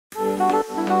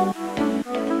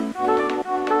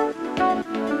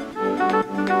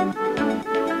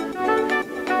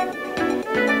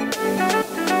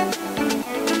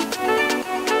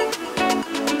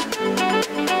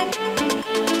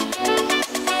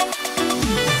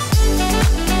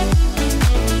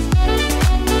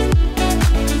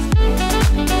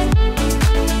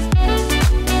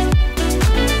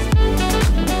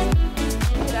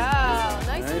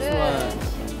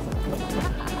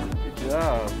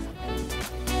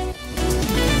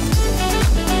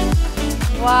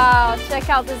Wow, check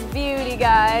out this beauty,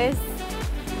 guys.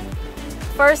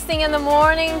 First thing in the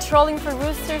morning, trolling for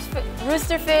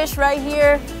roosterfish right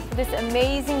here. This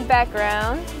amazing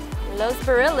background. Los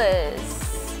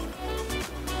Barillas.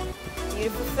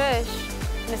 Beautiful fish.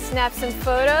 I'm gonna snap some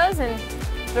photos and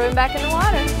throw him back in the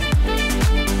water.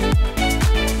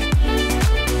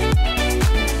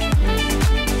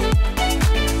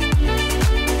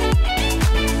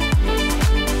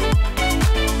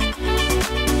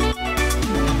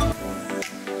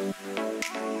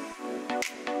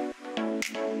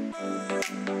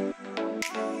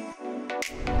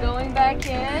 Going back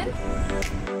in.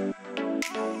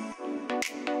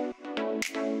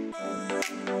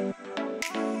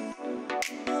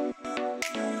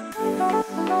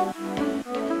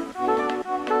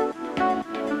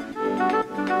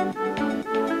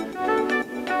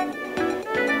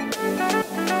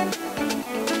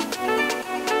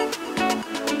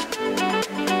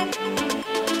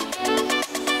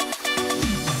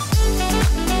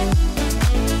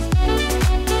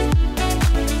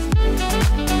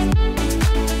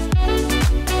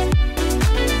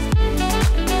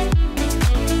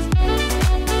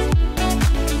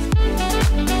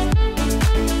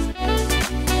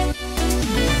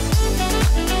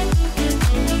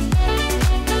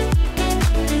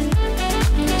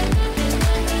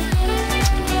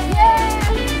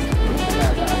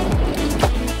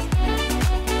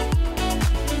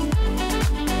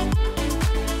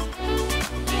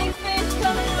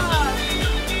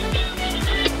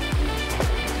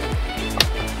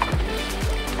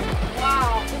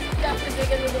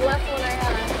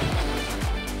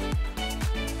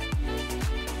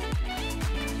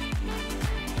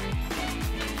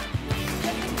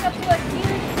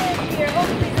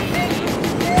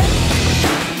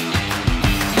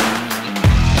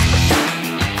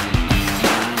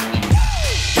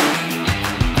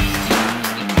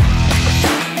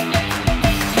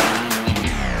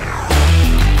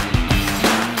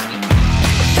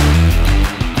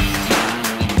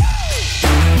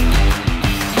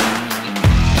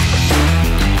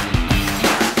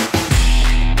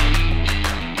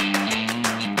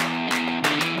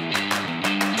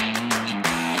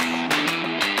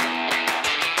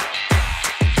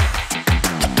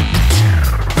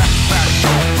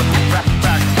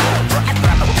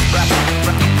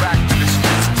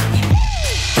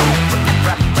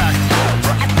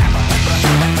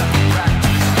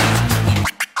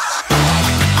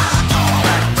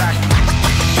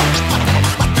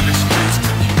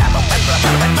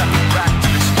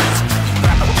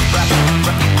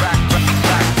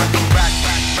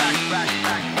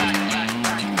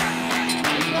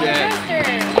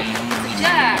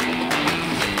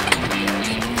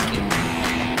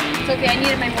 It's okay, I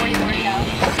needed my morning workout.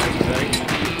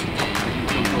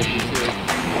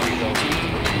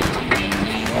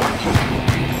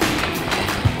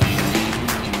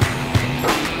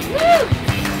 Woo!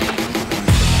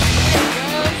 There it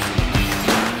goes.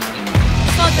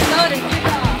 Start the boat and kick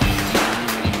off.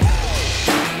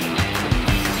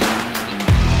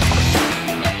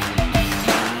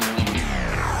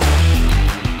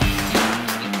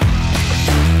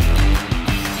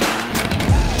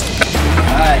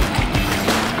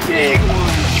 Big one.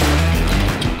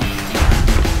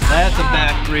 That's a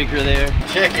backbreaker there.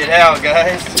 Check it out,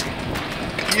 guys.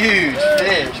 Huge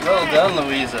fish. Well done,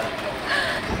 Luiza.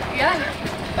 Yeah.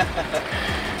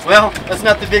 Well, that's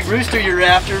not the big rooster you're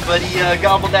after, but he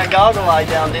gobbled that goggle eye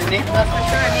down, didn't he? That's for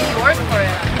sure. I mean, you worked for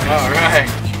it. All right.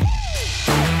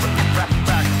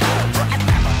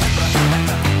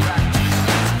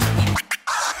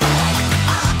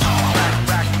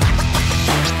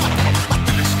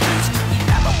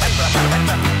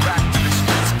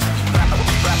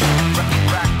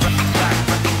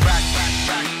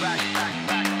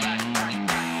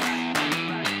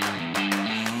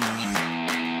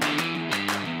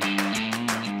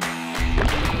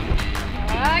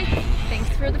 Alright, thanks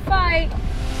for the fight.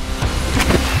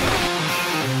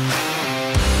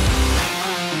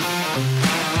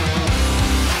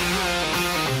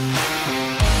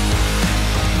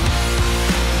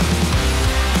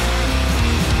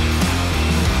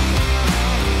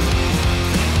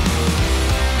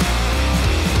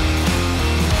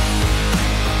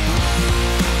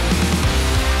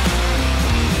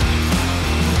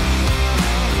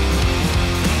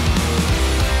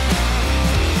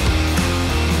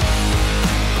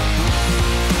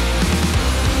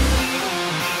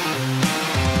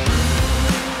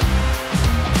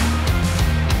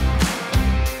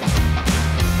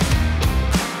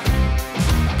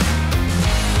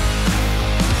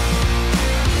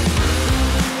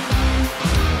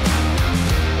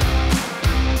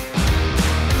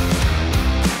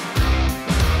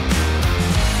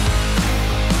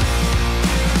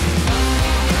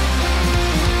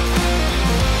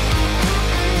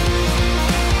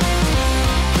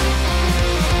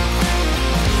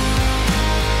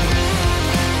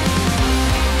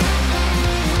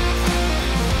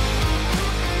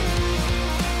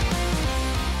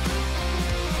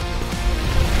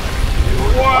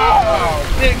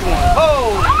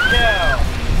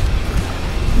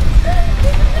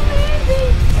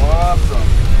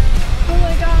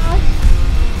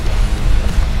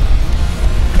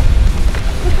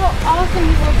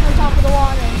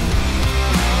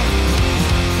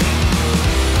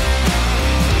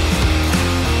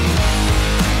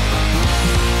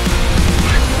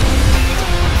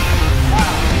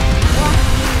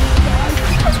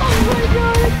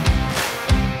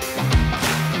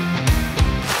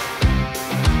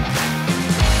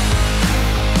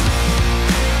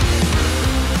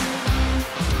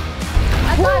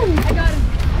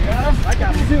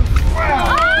 Got me too.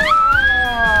 Wow.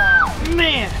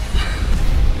 Man,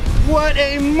 what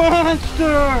a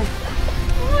monster!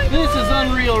 This is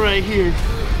unreal right here.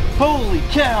 Holy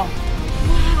cow!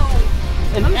 Wow.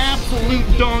 An absolute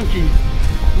donkey.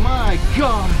 My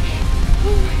gosh.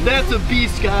 That's a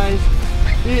beast, guys.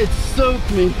 It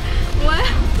soaked me.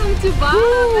 Welcome to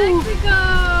Baja,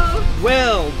 Mexico.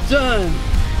 Well done.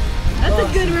 That's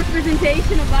a good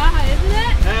representation of Baja, isn't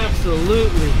it?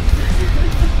 Absolutely.